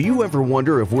Do you ever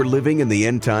wonder if we're living in the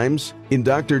end times? In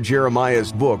Dr.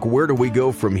 Jeremiah's book, Where Do We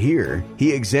Go From Here?,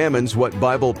 he examines what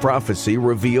Bible prophecy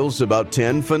reveals about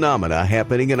 10 phenomena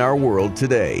happening in our world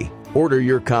today. Order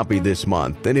your copy this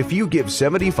month, and if you give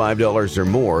 $75 or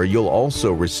more, you'll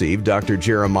also receive Dr.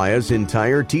 Jeremiah's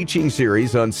entire teaching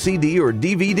series on CD or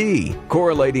DVD,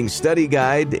 correlating study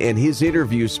guide, and his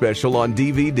interview special on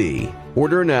DVD.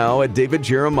 Order now at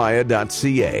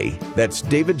davidjeremiah.ca. That's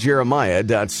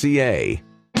davidjeremiah.ca.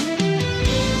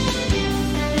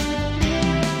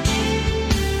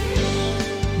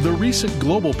 The recent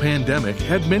global pandemic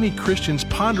had many Christians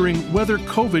pondering whether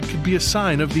COVID could be a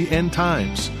sign of the end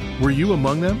times. Were you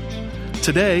among them?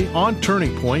 Today, on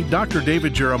Turning Point, Dr.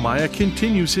 David Jeremiah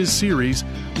continues his series,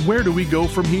 Where Do We Go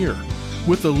From Here?,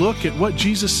 with a look at what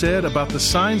Jesus said about the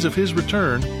signs of his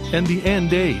return and the end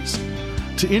days.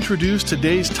 To introduce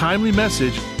today's timely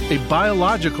message, a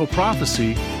biological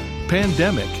prophecy,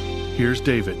 pandemic, here's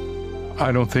David.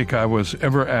 I don't think I was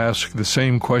ever asked the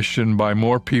same question by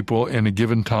more people in a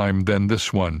given time than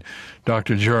this one.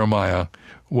 Dr. Jeremiah,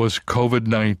 was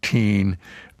COVID-19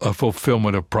 a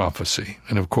fulfillment of prophecy?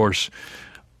 And of course,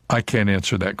 I can't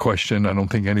answer that question. I don't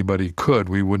think anybody could.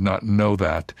 We would not know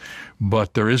that.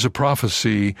 But there is a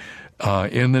prophecy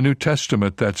in the New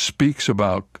Testament that speaks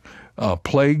about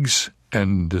plagues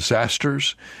and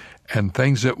disasters and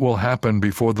things that will happen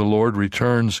before the Lord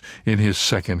returns in his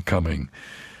second coming.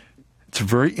 It's a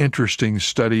very interesting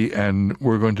study, and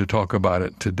we're going to talk about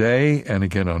it today and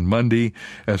again on Monday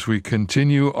as we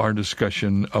continue our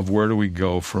discussion of where do we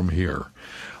go from here.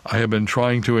 I have been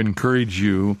trying to encourage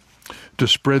you to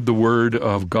spread the word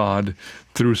of God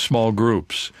through small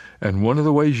groups. And one of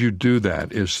the ways you do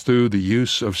that is through the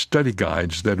use of study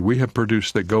guides that we have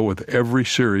produced that go with every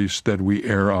series that we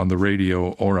air on the radio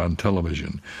or on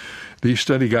television. These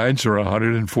study guides are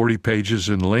 140 pages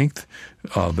in length.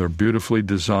 They're beautifully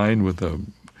designed with a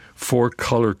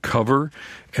 4-color cover,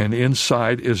 and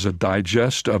inside is a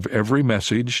digest of every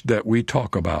message that we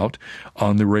talk about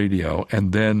on the radio,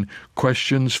 and then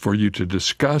questions for you to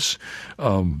discuss,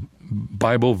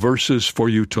 Bible verses for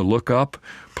you to look up,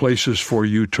 places for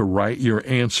you to write your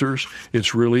answers.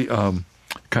 It's really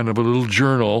kind of a little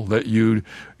journal that you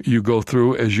go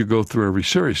through as you go through every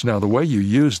series. Now, the way you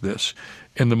use this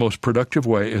in the most productive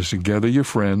way is to gather your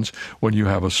friends. When you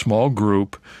have a small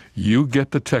group, you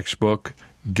get the textbook,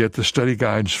 get the study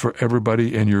guides for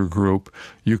everybody in your group.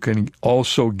 You can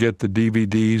also get the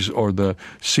DVDs or the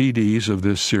CDs of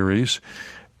this series,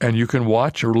 and you can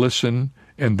watch or listen,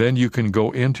 and then you can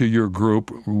go into your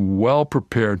group well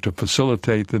prepared to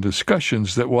facilitate the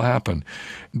discussions that will happen.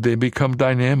 They become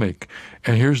dynamic.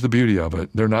 And here's the beauty of it.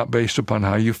 They're not based upon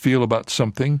how you feel about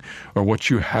something or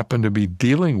what you happen to be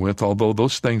dealing with, although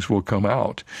those things will come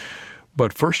out.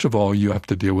 But first of all, you have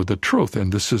to deal with the truth,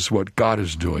 and this is what God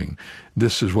is doing.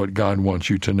 This is what God wants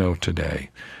you to know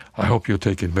today. I hope you'll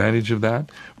take advantage of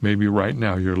that. Maybe right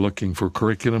now you're looking for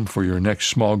curriculum for your next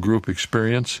small group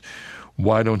experience.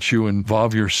 Why don't you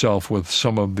involve yourself with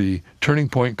some of the Turning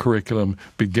Point curriculum,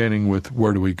 beginning with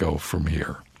where do we go from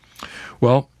here?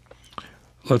 Well,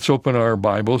 let's open our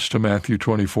Bibles to Matthew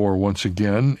 24 once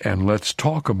again, and let's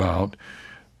talk about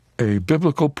a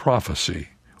biblical prophecy.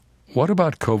 What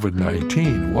about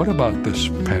COVID-19? What about this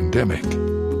pandemic?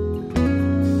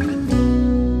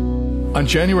 On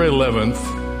January 11th,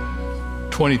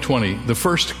 2020, the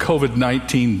first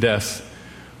COVID-19 death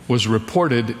was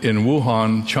reported in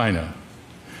Wuhan, China.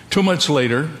 2 months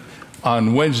later,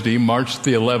 on Wednesday, March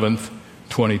the 11th,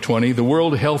 2020, the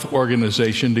World Health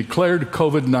Organization declared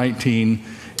COVID-19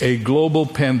 a global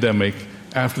pandemic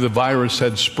after the virus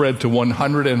had spread to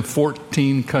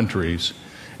 114 countries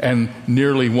and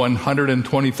nearly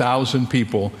 120,000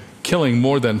 people, killing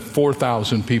more than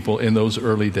 4,000 people in those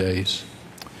early days.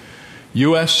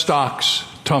 U.S. stocks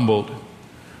tumbled,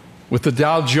 with the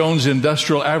Dow Jones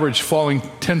Industrial Average falling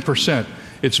 10%,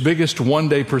 its biggest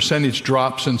one-day percentage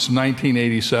drop since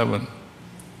 1987.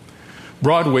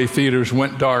 Broadway theaters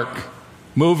went dark,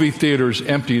 movie theaters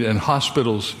emptied, and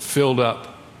hospitals filled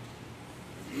up.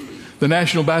 The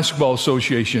National Basketball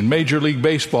Association, Major League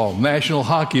Baseball, National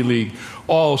Hockey League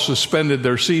all suspended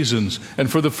their seasons.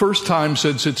 And for the first time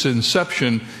since its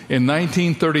inception in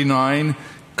 1939,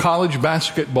 college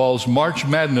basketball's March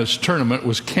Madness tournament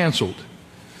was canceled.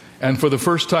 And for the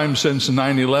first time since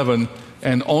 9/11,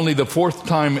 and only the fourth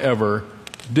time ever,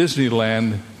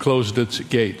 Disneyland closed its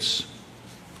gates.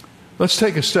 Let's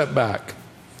take a step back.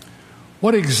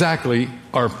 What exactly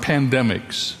are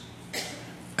pandemics?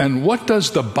 And what does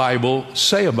the Bible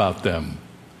say about them?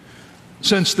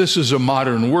 Since this is a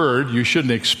modern word, you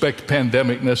shouldn't expect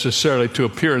pandemic necessarily to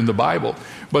appear in the Bible.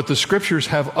 But the scriptures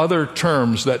have other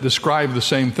terms that describe the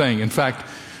same thing. In fact,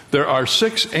 there are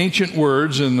 6 ancient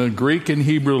words in the Greek and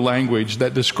Hebrew language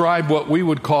that describe what we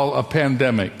would call a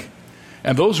pandemic.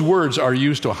 And those words are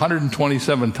used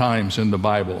 127 times in the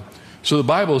Bible. So the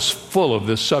Bible is full of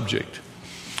this subject.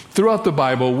 Throughout the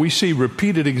Bible, we see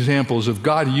repeated examples of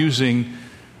God using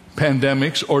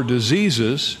pandemics or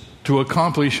diseases to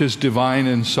accomplish his divine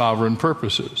and sovereign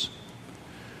purposes.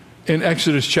 In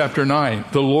Exodus chapter 9,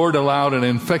 the Lord allowed an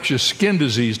infectious skin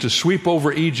disease to sweep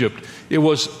over Egypt. It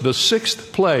was the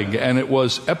 6th plague, and it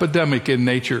was epidemic in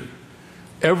nature.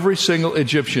 Every single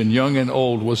Egyptian, young and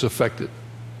old, was affected.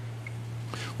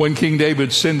 When King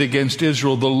David sinned against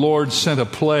Israel, the Lord sent a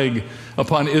plague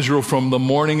upon Israel from the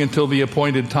morning until the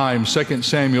appointed time. 2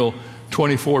 Samuel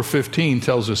 24:15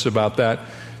 tells us about that.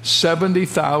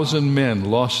 70,000 men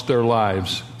lost their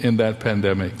lives in that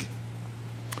pandemic.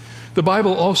 The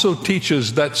Bible also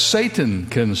teaches that Satan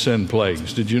can send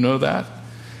plagues. Did you know that?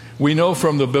 We know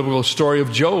from the biblical story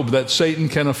of Job that Satan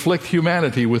can afflict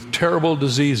humanity with terrible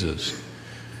diseases.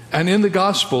 And in the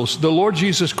Gospels, the Lord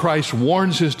Jesus Christ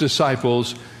warns his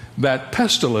disciples that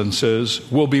pestilences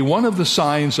will be one of the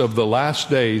signs of the last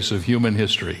days of human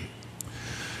history.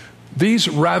 These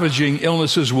ravaging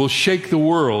illnesses will shake the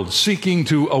world, seeking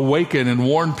to awaken and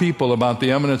warn people about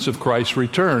the imminence of Christ's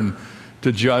return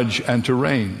to judge and to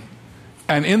reign.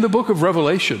 And in the book of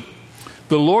Revelation,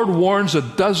 the Lord warns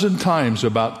 12 times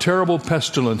about terrible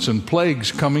pestilence and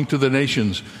plagues coming to the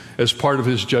nations as part of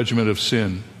his judgment of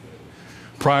sin.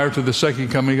 Prior to the second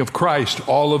coming of Christ,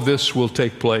 all of this will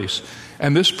take place.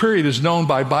 And this period is known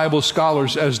by Bible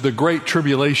scholars as the Great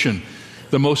Tribulation,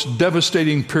 the most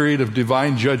devastating period of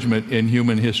divine judgment in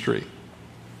human history.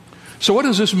 So what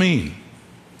does this mean?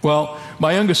 Well,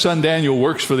 my youngest son Daniel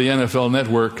works for the NFL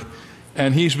Network,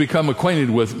 and he's become acquainted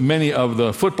with many of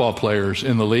the football players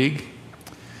in the league.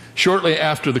 Shortly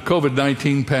after the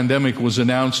COVID-19 pandemic was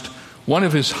announced, one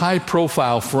of his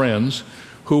high-profile friends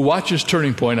who watches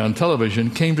Turning Point on television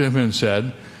came to him and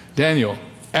said, "Daniel,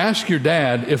 ask your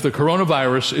dad if the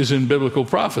coronavirus is in biblical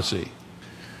prophecy."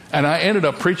 And I ended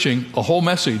up preaching a whole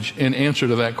message in answer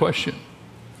to that question.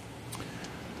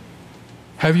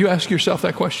 Have you asked yourself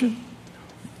that question?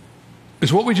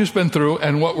 Is what we've just been through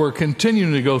and what we're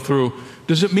continuing to go through,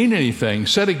 does it mean anything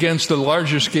set against the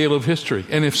larger scale of history?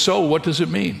 And if so, what does it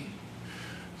mean?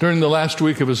 During the last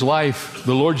week of his life,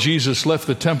 the Lord Jesus left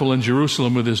the temple in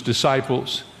Jerusalem with his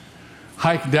disciples,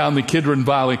 hiked down the Kidron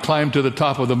Valley, climbed to the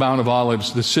top of the Mount of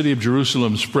Olives. The city of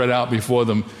Jerusalem spread out before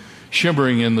them,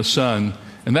 shimmering in the sun.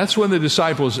 And that's when the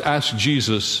disciples asked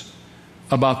Jesus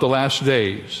about the last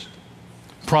days,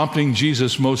 prompting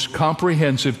Jesus' most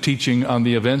comprehensive teaching on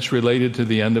the events related to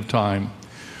the end of time.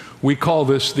 We call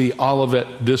this the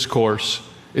Olivet Discourse.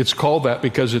 It's called that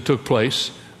because it took place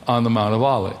on the Mount of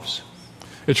Olives.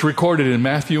 It's recorded in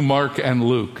Matthew, Mark, and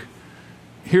Luke.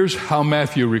 Here's how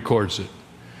Matthew records it.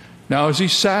 Now, as he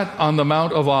sat on the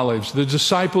Mount of Olives, the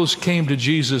disciples came to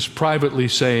Jesus privately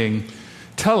saying,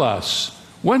 "Tell us,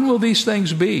 when will these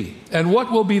things be? And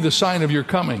what will be the sign of your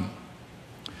coming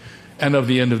and of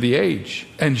the end of the age?"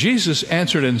 And Jesus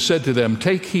answered and said to them,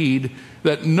 "Take heed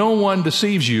that no one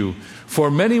deceives you. For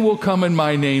many will come in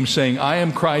my name, saying, 'I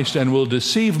am Christ,' and will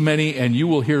deceive many, and you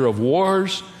will hear of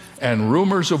wars and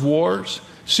rumors of wars.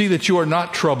 See that you are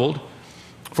not troubled,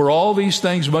 for all these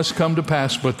things must come to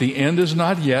pass, but the end is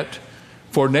not yet.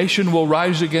 For nation will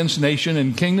rise against nation,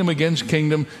 and kingdom against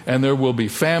kingdom, and there will be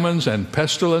famines and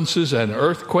pestilences and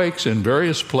earthquakes in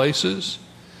various places.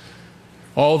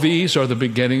 All these are the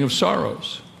beginning of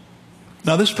sorrows."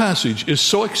 Now, this passage is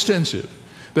so extensive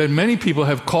that many people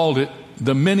have called it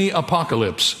the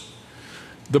mini-apocalypse.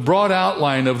 The broad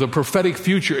outline of the prophetic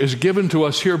future is given to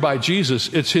us here by Jesus.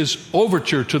 It's his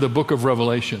overture to the book of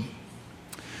Revelation.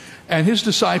 And his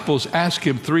disciples asked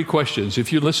him 3 questions.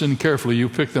 If you listen carefully, you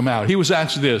pick them out. He was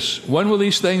asked this: when will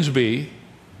these things be?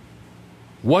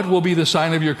 What will be the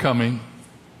sign of your coming?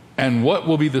 And what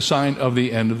will be the sign of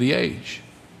the end of the age?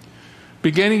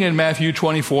 Beginning in Matthew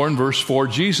 24 and verse 4,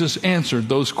 Jesus answered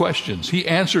those questions. He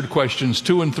answered questions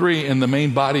 2 and 3 in the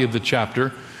main body of the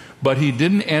chapter, but he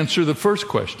didn't answer the first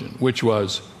question, which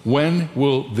was, when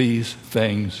will these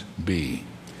things be?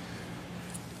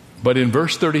 But in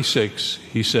verse 36,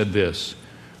 he said this: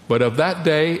 "But of that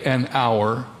day and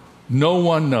hour no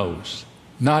one knows,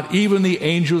 not even the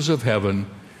angels of heaven,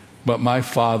 but my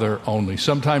Father only."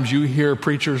 Sometimes you hear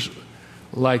preachers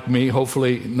like me,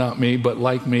 hopefully not me, but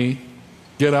like me,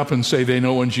 get up and say they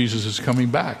know when Jesus is coming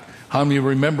back. How many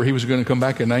remember he was going to come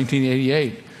back in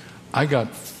 1988? I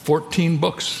got 14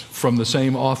 books from the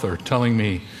same author telling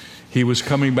me He was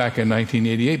coming back in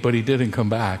 1988, but he didn't come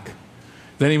back.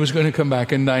 Then he was going to come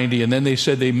back in 90, and then they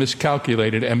said they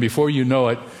miscalculated, and before you know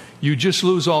it, you just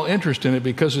lose all interest in it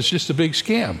because it's just a big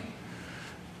scam.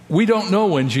 We don't know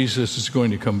when Jesus is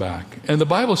going to come back. And the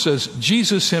Bible says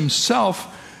Jesus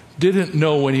himself didn't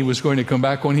know when he was going to come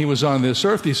back when he was on this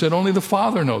earth. He said only the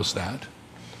Father knows that.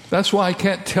 That's why I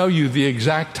can't tell you the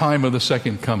exact time of the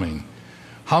second coming.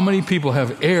 How many people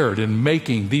have erred in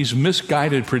making these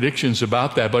misguided predictions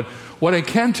about that? But what I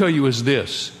can tell you is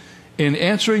this. In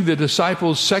answering the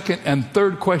disciples' second and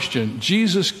third question,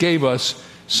 Jesus gave us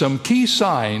some key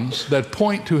signs that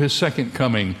point to his second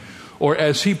coming, or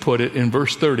as he put it in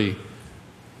verse 30,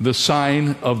 the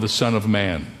sign of the Son of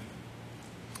Man.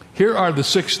 Here are the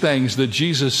 6 things that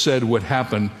Jesus said would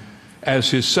happen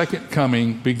as his second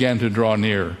coming began to draw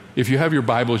near. If you have your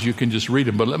Bibles, you can just read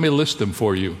them, but let me list them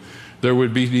for you. There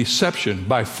would be deception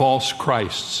by false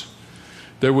Christs.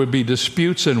 There would be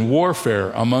disputes and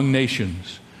warfare among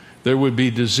nations. There would be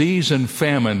disease and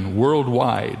famine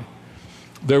worldwide.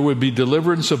 There would be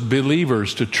deliverance of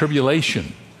believers to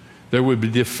tribulation. There would be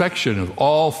defection of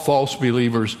all false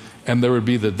believers, and there would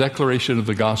be the declaration of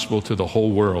the gospel to the whole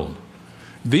world.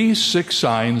 These 6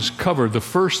 signs cover the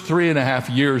first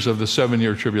 3.5 years of the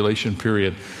 7-year tribulation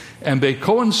period, and they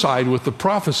coincide with the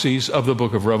prophecies of the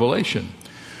book of Revelation.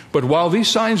 But while these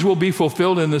signs will be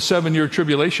fulfilled in the 7-year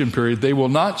tribulation period, they will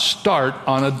not start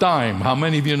on a dime. How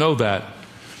many of you know that?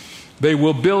 They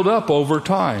will build up over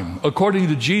time. According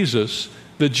to Jesus,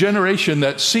 the generation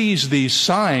that sees these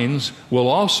signs will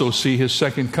also see his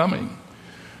second coming.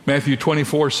 Matthew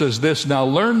 24 says this, "Now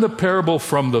learn the parable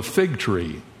from the fig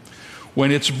tree.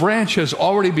 When its branch has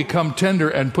already become tender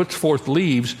and puts forth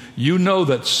leaves, you know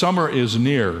that summer is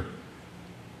near.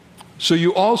 So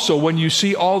you also, when you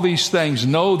see all these things,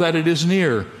 know that it is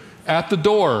near, at the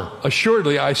door.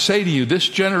 Assuredly, I say to you, this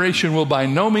generation will by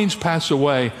no means pass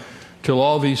away till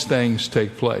all these things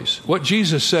take place." What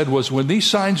Jesus said was, when these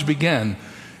signs begin,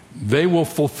 they will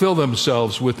fulfill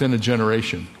themselves within a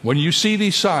generation. When you see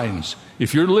these signs,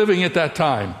 if you're living at that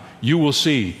time, you will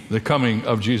see the coming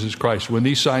of Jesus Christ when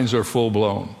these signs are full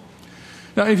blown.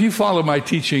 Now, if you follow my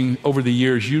teaching over the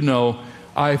years, you know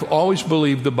I've always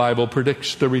believed the Bible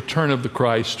predicts the return of the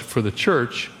Christ for the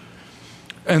church,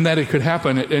 and that it could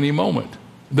happen at any moment,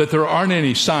 that there aren't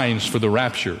any signs for the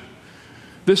rapture.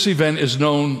 This event is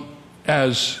known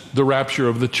as the rapture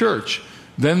of the church.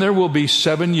 Then there will be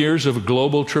 7 years of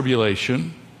global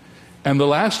tribulation, and the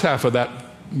last half of that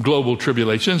global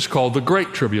tribulation is called the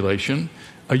Great Tribulation,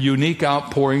 a unique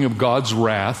outpouring of God's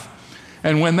wrath.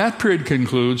 And when that period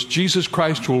concludes, Jesus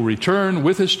Christ will return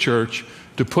with his church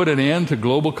to put an end to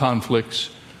global conflicts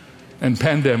and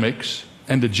pandemics,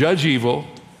 and to judge evil,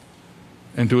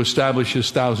 and to establish his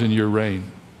 1,000-year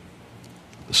reign.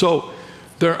 So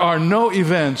there are no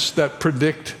events that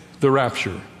predict the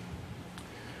rapture.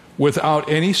 Without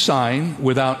any sign,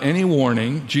 without any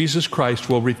warning, Jesus Christ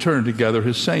will return to gather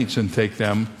his saints and take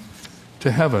them to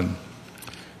heaven.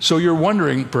 So you're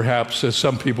wondering, perhaps, as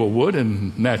some people would,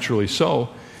 and naturally so,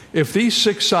 if these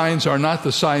 6 signs are not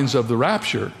the signs of the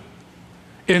rapture,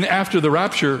 and after the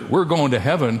rapture we're going to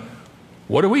heaven,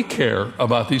 what do we care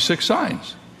about these 6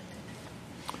 signs?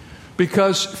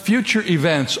 Because future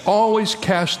events always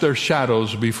cast their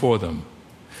shadows before them.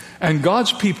 And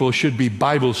God's people should be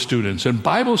Bible students, and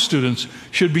Bible students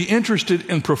should be interested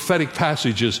in prophetic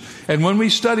passages. And when we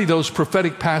study those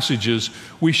prophetic passages,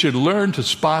 we should learn to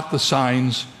spot the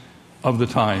signs of the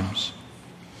times.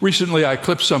 Recently, I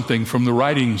clipped something from the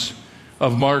writings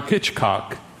of Mark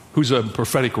Hitchcock, who's a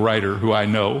prophetic writer who I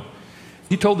know.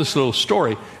 He told this little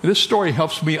story, and this story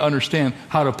helps me understand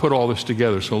how to put all this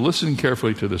together. So listen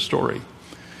carefully to the story.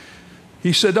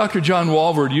 He said Dr. John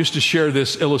Walvoord used to share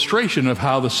this illustration of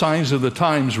how the signs of the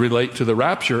times relate to the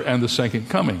rapture and the second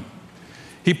coming.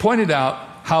 He pointed out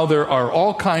how there are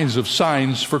all kinds of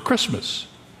signs for Christmas.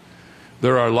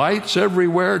 There are lights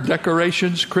everywhere,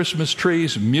 decorations, Christmas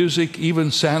trees, music, even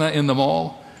Santa in the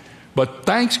mall. But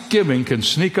Thanksgiving can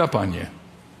sneak up on you.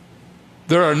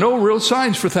 There are no real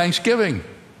signs for Thanksgiving.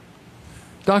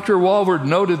 Dr. Walvoord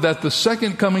noted that the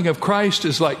second coming of Christ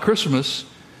is like Christmas.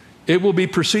 It will be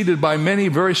preceded by many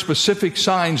very specific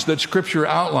signs that Scripture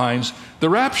outlines. The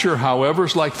rapture, however,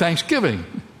 is like Thanksgiving.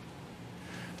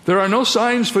 There are no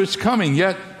signs for its coming,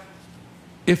 yet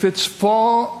if it's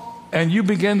fall and you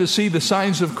begin to see the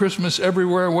signs of Christmas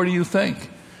everywhere, what do you think?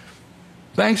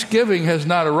 Thanksgiving has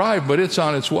not arrived, but it's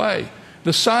on its way.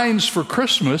 The signs for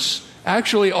Christmas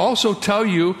actually also tell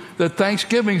you that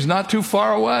Thanksgiving's not too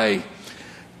far away.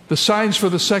 The signs for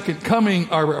the second coming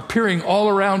are appearing all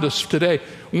around us today.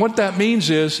 And what that means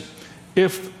is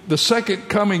If the second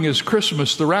coming is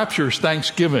Christmas, the rapture is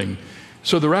Thanksgiving.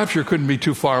 So the rapture couldn't be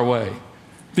too far away.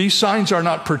 These signs are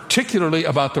not particularly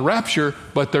about the rapture,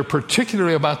 but they're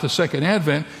particularly about the second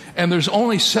advent, and there's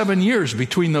only 7 years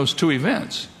between those two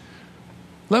events.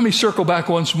 Let me circle back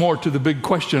once more to the big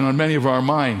question on many of our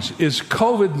minds. Is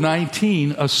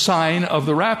COVID-19 a sign of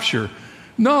the rapture?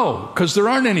 No, because there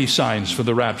aren't any signs for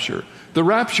the rapture. The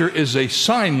rapture is a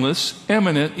signless,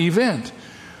 imminent event.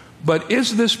 But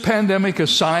is this pandemic a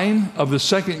sign of the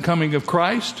second coming of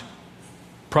Christ?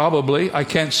 Probably. I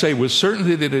can't say with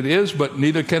certainty that it is, but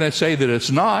neither can I say that it's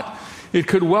not. It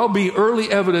could well be early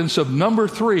evidence of number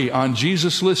 3 on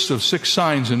Jesus' list of 6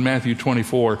 signs in Matthew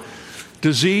 24,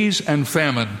 disease and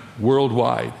famine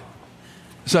worldwide.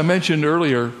 As I mentioned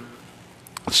earlier,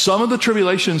 some of the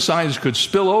tribulation signs could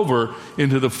spill over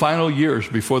into the final years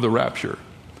before the rapture.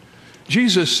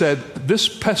 Jesus said this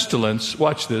pestilence,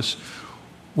 watch this,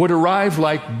 would arrive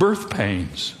like birth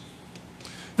pains.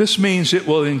 This means it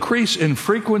will increase in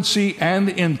frequency and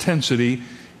intensity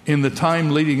in the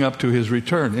time leading up to his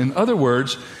return. In other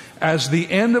words, as the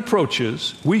end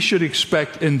approaches, we should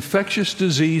expect infectious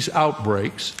disease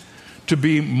outbreaks to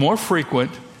be more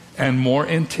frequent and more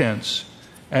intense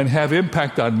and have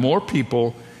impact on more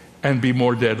people and be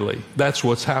more deadly. That's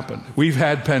what's happened. We've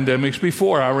had pandemics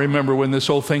before. I remember when this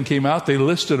whole thing came out, they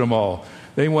listed them all.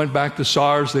 They went back to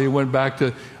SARS, they went back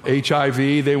to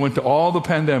HIV, they went to all the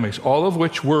pandemics, all of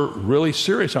which were really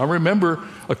serious. I remember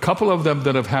a couple of them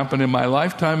that have happened in my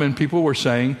lifetime, and people were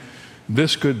saying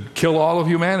this could kill all of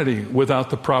humanity without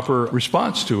the proper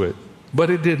response to it. But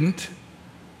it didn't,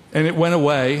 and it went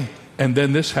away, and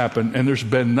then this happened, and there's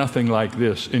been nothing like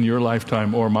this in your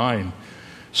lifetime or mine.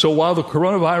 So while the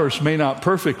coronavirus may not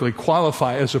perfectly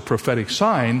qualify as a prophetic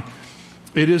sign,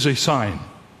 it is a sign.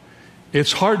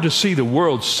 It's hard to see the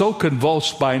world so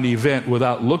convulsed by an event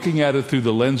without looking at it through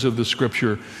the lens of the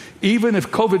Scripture. Even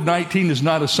if COVID-19 is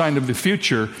not a sign of the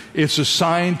future, it's a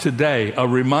sign today, a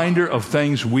reminder of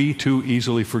things we too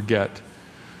easily forget.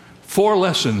 4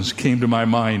 lessons came to my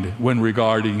mind when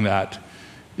regarding that.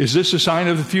 Is this a sign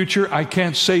of the future? I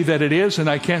can't say that it is, and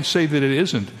I can't say that it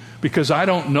isn't, because I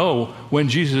don't know when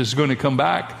Jesus is going to come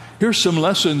back. Here's some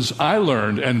lessons I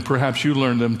learned, and perhaps you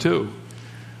learned them too.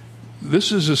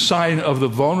 This is a sign of the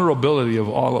vulnerability of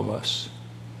all of us.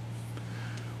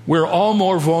 We're all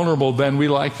more vulnerable than we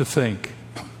like to think.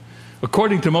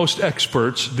 According to most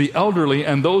experts, the elderly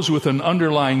and those with an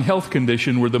underlying health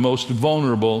condition were the most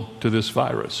vulnerable to this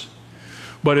virus.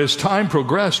 But as time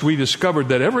progressed, we discovered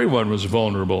that everyone was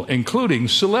vulnerable, including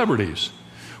celebrities.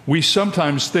 We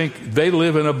sometimes think they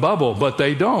live in a bubble, but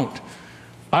they don't.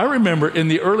 I remember in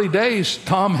the early days,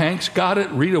 Tom Hanks got it,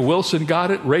 Rita Wilson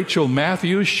got it, Rachel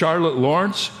Matthews, Charlotte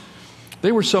Lawrence.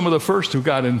 They were some of the first who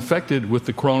got infected with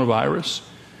the coronavirus.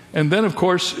 And then, of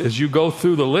course, as you go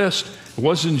through the list, it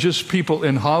wasn't just people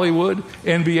in Hollywood.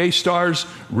 NBA stars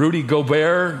Rudy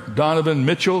Gobert, Donovan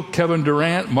Mitchell, Kevin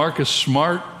Durant, Marcus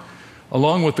Smart,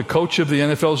 along with the coach of the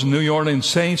NFL's New Orleans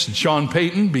Saints, Sean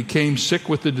Payton, became sick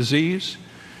with the disease.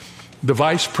 The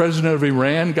vice president of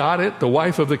Iran got it. The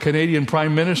wife of the Canadian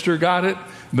prime minister got it.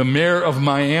 The mayor of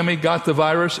Miami got the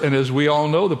virus. And as we all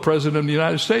know, the president of the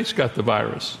United States got the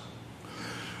virus.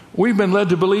 We've been led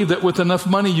to believe that with enough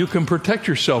money, you can protect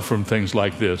yourself from things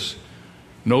like this.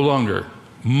 No longer.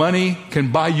 Money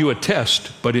can buy you a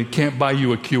test, but it can't buy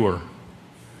you a cure.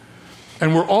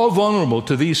 And we're all vulnerable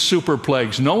to these super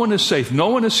plagues. No one is safe. No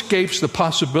one escapes the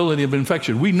possibility of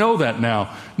infection. We know that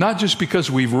now, not just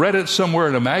because we've read it somewhere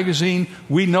in a magazine.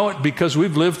 We know it because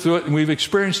we've lived through it and we've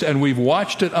experienced it and we've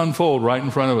watched it unfold right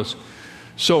in front of us.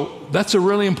 So that's a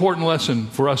really important lesson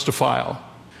for us to file.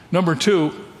 Number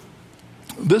 2,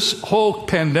 this whole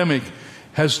pandemic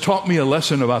has taught me a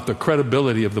lesson about the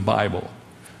credibility of the Bible.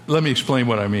 Let me explain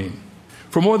what I mean.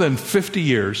 For more than 50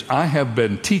 years, I have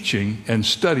been teaching and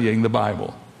studying the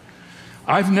Bible.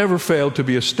 I've never failed to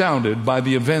be astounded by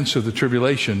the events of the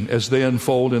tribulation as they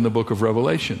unfold in the book of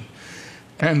Revelation.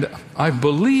 And I've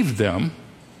believed them,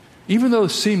 even though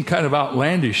they seem kind of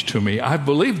outlandish to me. I've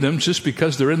believed them just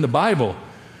because they're in the Bible.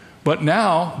 But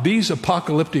now, these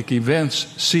apocalyptic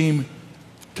events seem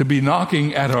to be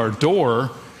knocking at our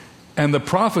door, and the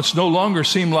prophets no longer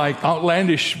seem like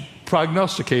outlandish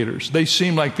prognosticators. They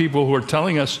seem like people who are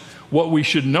telling us what we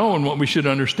should know and what we should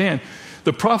understand.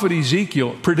 The prophet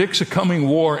Ezekiel predicts a coming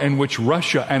war in which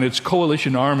Russia and its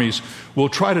coalition armies will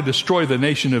try to destroy the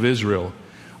nation of Israel.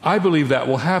 I believe that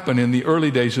will happen in the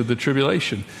early days of the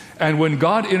tribulation. And when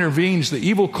God intervenes, the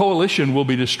evil coalition will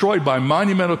be destroyed by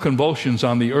monumental convulsions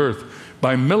on the earth,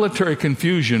 by military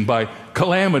confusion, by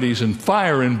calamities and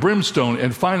fire and brimstone,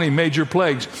 and finally major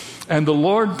plagues. And the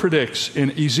Lord predicts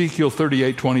in Ezekiel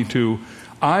 38:22,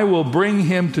 I will bring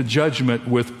him to judgment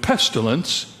with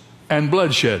pestilence and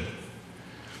bloodshed.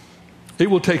 It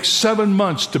will take 7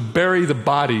 months to bury the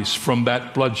bodies from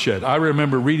that bloodshed. I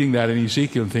remember reading that in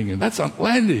Ezekiel and thinking, that's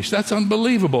outlandish, that's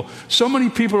unbelievable. So many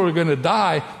people are going to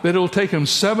die that it will take them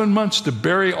 7 months to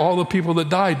bury all the people that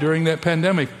died during that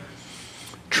pandemic.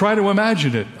 Try to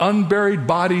imagine it. Unburied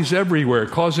bodies everywhere,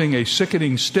 causing a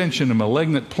sickening stench and a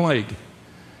malignant plague.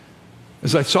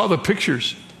 As I saw the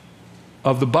pictures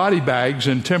of the body bags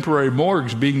and temporary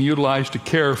morgues being utilized to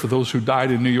care for those who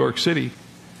died in New York City,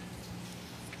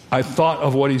 I thought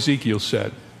of what Ezekiel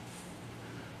said.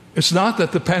 It's not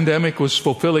that the pandemic was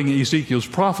fulfilling Ezekiel's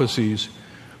prophecies,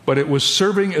 but it was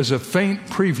serving as a faint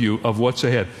preview of what's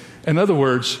ahead. In other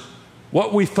words,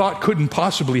 what we thought couldn't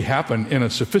possibly happen in a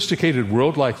sophisticated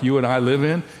world like you and I live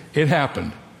in, it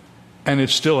happened. And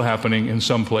it's still happening in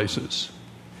some places.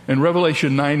 In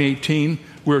Revelation 9:18,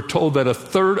 we're told that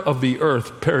 1/3 of the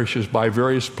earth perishes by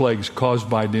various plagues caused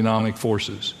by demonic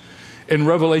forces. In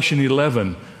Revelation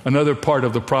 11, another part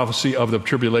of the prophecy of the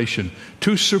tribulation,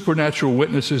 2 supernatural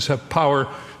witnesses have power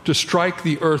to strike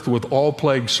the earth with all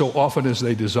plagues so often as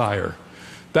they desire.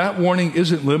 That warning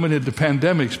isn't limited to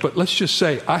pandemics, but let's just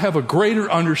say I have a greater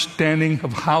understanding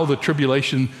of how the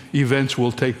tribulation events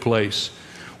will take place.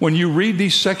 When you read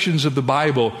these sections of the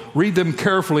Bible, read them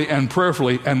carefully and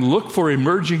prayerfully and look for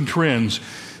emerging trends.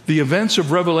 The events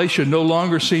of Revelation no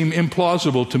longer seem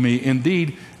implausible to me.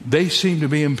 Indeed, they seem to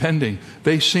be impending.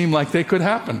 They seem like they could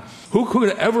happen. Who could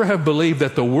ever have believed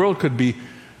that the world could be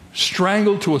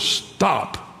strangled to a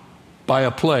stop by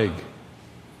a plague?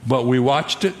 But we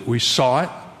watched it, we saw it,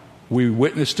 we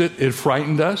witnessed it, it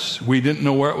frightened us. We didn't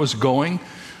know where it was going.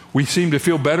 We seem to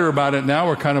feel better about it now.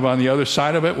 We're kind of on the other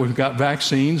side of it. We've got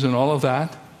vaccines and all of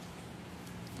that.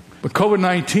 But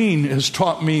COVID-19 has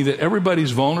taught me that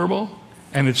everybody's vulnerable,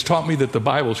 and it's taught me that the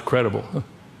Bible's credible.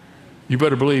 You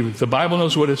better believe it. The Bible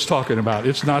knows what it's talking about.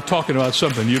 It's not talking about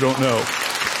something you don't know.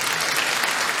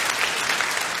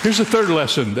 Here's the third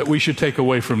lesson that we should take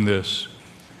away from this: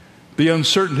 the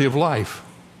uncertainty of life.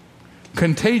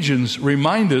 Contagions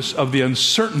remind us of the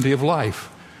uncertainty of life.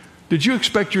 Did you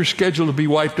expect your schedule to be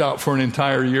wiped out for an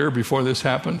entire year before this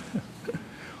happened?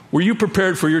 Were you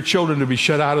prepared for your children to be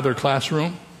shut out of their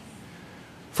classroom?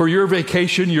 For your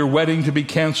vacation, your wedding to be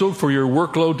canceled? For your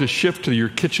workload to shift to your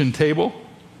kitchen table?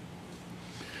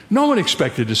 No one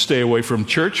expected to stay away from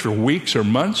church for weeks or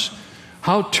months.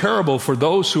 How terrible for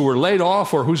those who were laid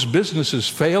off or whose businesses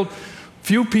failed.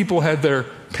 Few people had their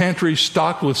pantries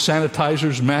stocked with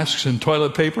sanitizers, masks, and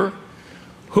toilet paper.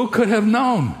 Who could have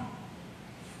known?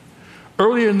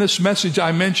 Earlier in this message,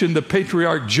 I mentioned the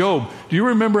patriarch Job. Do you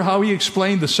remember how he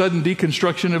explained the sudden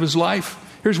deconstruction of his life?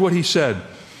 Here's what he said.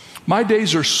 My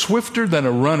days are swifter than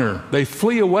a runner. They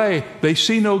flee away. They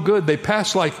see no good. They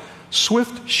pass like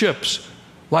swift ships,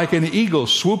 like an eagle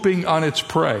swooping on its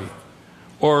prey.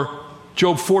 Or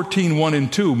Job 14:1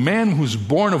 and 2. Man who's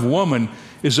born of woman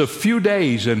is of few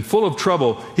days and full of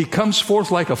trouble. He comes forth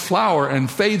like a flower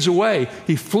and fades away.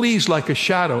 He flees like a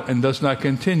shadow and does not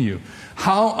continue.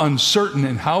 How uncertain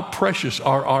and how precious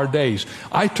are our days.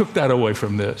 I took that away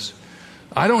from this.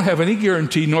 I don't have any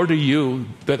guarantee, nor do you,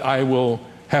 that I will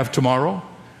have tomorrow.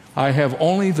 I have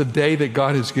only the day that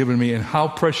God has given me, and how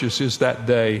precious is that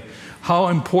day. How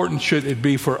important should it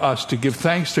be for us to give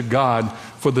thanks to God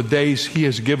for the days He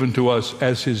has given to us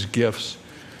as His gifts.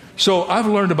 So I've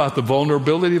learned about the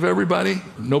vulnerability of everybody.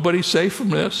 Nobody's safe from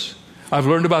this. I've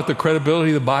learned about the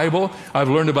credibility of the Bible. I've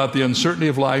learned about the uncertainty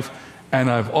of life. And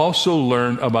I've also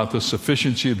learned about the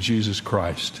sufficiency of Jesus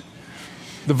Christ.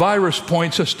 The virus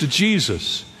points us to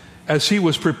Jesus. As He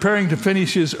was preparing to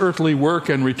finish His earthly work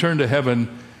and return to heaven,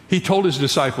 He told His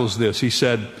disciples this. He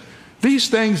said, these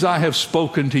things I have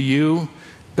spoken to you,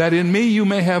 that in me you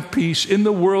may have peace. In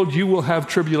the world you will have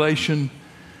tribulation,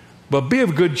 but be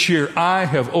of good cheer. I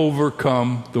have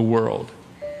overcome the world.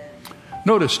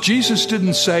 Notice, Jesus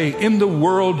didn't say, in the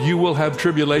world you will have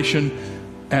tribulation,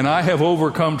 and I have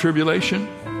overcome tribulation.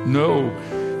 No.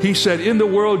 He said, in the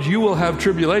world you will have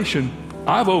tribulation.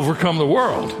 I've overcome the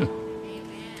world.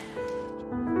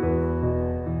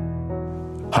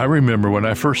 I remember when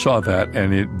I first saw that,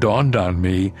 and it dawned on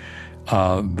me,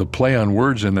 the play on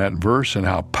words in that verse and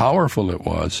how powerful it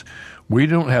was. We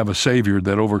don't have a Savior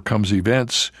that overcomes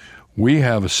events. We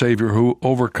have a Savior who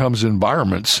overcomes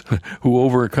environments, who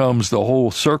overcomes the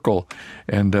whole circle,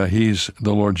 and He's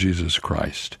the Lord Jesus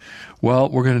Christ. Well,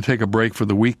 we're going to take a break for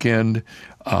the weekend.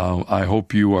 I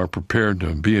hope you are prepared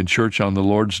to be in church on the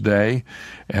Lord's Day,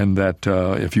 and that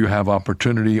if you have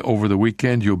opportunity over the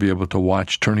weekend, you'll be able to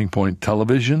watch Turning Point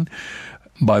Television.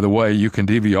 By the way, you can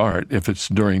DVR it if it's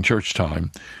during church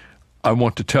time. I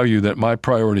want to tell you that my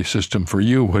priority system for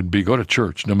you would be go to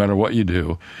church no matter what you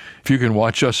do. If you can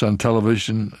watch us on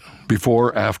television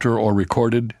before, after, or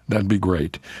recorded, that'd be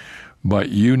great. But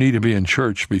you need to be in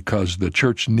church because the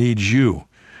church needs you.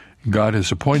 God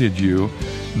has appointed you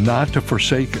not to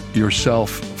forsake yourself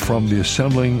from the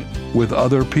assembling with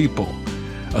other people,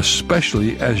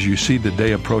 especially as you see the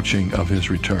day approaching of His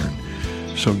return.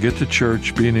 So get to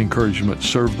church, be an encouragement,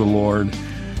 serve the Lord,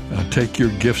 take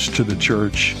your gifts to the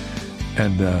church,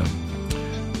 and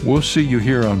we'll see you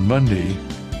here on Monday,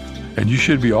 and you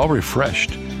should be all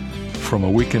refreshed from a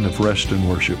weekend of rest and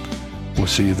worship. We'll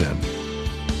see you then.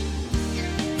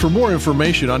 For more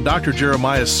information on Dr.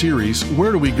 Jeremiah's series,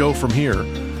 Where Do We Go From Here?,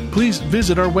 please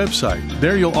visit our website.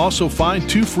 There you'll also find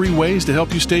 2 free ways to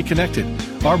help you stay connected: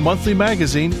 our monthly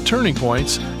magazine, Turning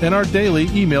Points, and our daily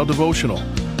email devotional.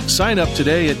 Sign up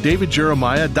today at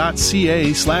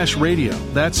davidjeremiah.ca/radio.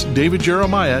 That's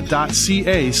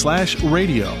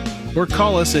davidjeremiah.ca/radio. Or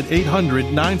call us at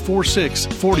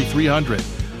 800-946-4300.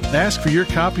 Ask for your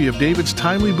copy of David's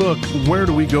timely book, Where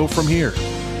Do We Go From Here?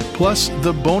 Plus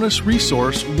the bonus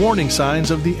resource, Warning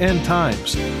Signs of the End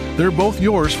Times. They're both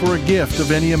yours for a gift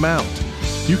of any amount.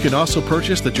 You can also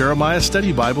purchase the Jeremiah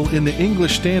Study Bible in the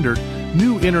English Standard,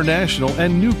 New International,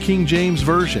 and New King James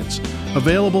versions,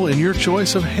 available in your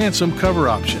choice of handsome cover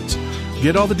options.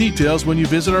 Get all the details when you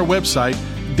visit our website,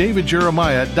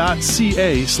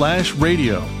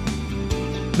 davidjeremiah.ca/radio.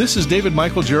 This is David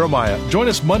Michael Jeremiah. Join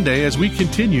us Monday as we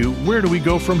continue Where Do We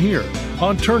Go From Here?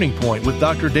 On Turning Point with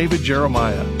Dr. David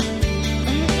Jeremiah.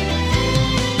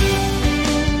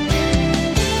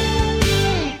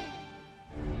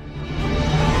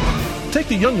 Take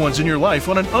the young ones in your life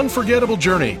on an unforgettable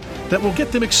journey that will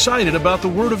get them excited about the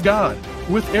Word of God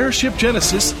with Airship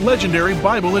Genesis Legendary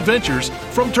Bible Adventures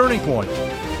from Turning Point.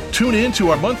 Tune in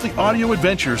to our monthly audio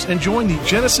adventures and join the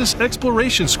Genesis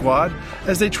Exploration Squad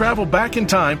as they travel back in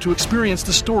time to experience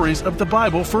the stories of the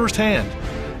Bible firsthand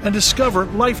and discover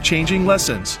life-changing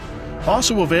lessons.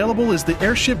 Also available is the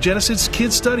Airship Genesis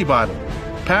Kids Study Bible,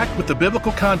 packed with the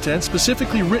biblical content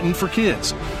specifically written for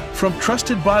kids, from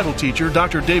trusted Bible teacher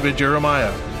Dr. David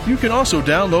Jeremiah. You can also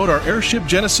download our Airship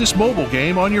Genesis mobile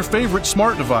game on your favorite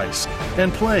smart device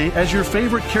and play as your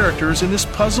favorite characters in this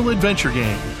puzzle adventure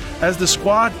game as the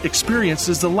squad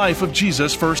experiences the life of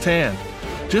Jesus firsthand.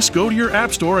 Just go to your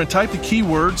app store and type the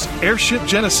keywords Airship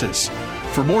Genesis.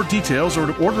 For more details or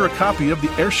to order a copy of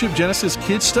the Airship Genesis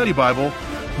Kids Study Bible,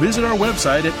 visit our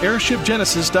website at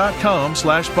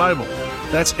airshipgenesis.com/Bible.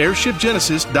 That's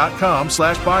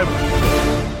airshipgenesis.com/Bible.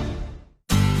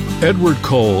 Edward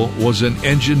Cole was an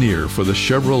engineer for the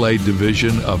Chevrolet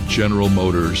division of General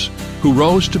Motors, who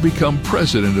rose to become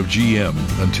president of GM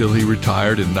until he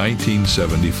retired in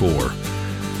 1974.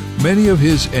 Many of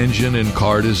his engine and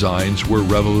car designs were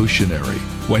revolutionary.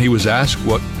 When he was asked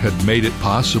what had made it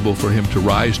possible for him to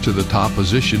rise to the top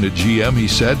position at GM, he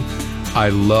said, "I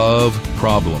love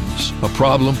problems." A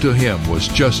problem to him was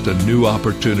just a new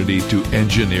opportunity to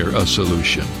engineer a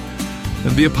solution.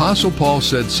 And the Apostle Paul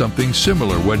said something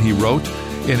similar when he wrote,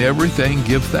 "In everything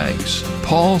give thanks."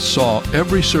 Paul saw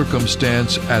every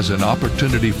circumstance as an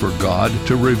opportunity for God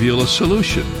to reveal a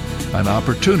solution, an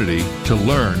opportunity to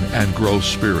learn and grow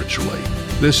spiritually.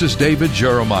 This is David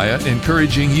Jeremiah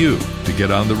encouraging you to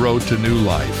get on the road to new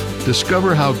life.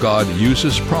 Discover how God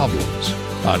uses problems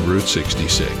on Route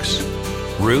 66.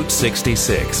 Route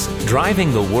 66,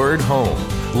 driving the word home.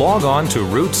 Log on to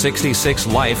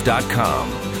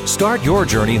Route66Life.com. Start your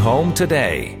journey home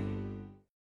today.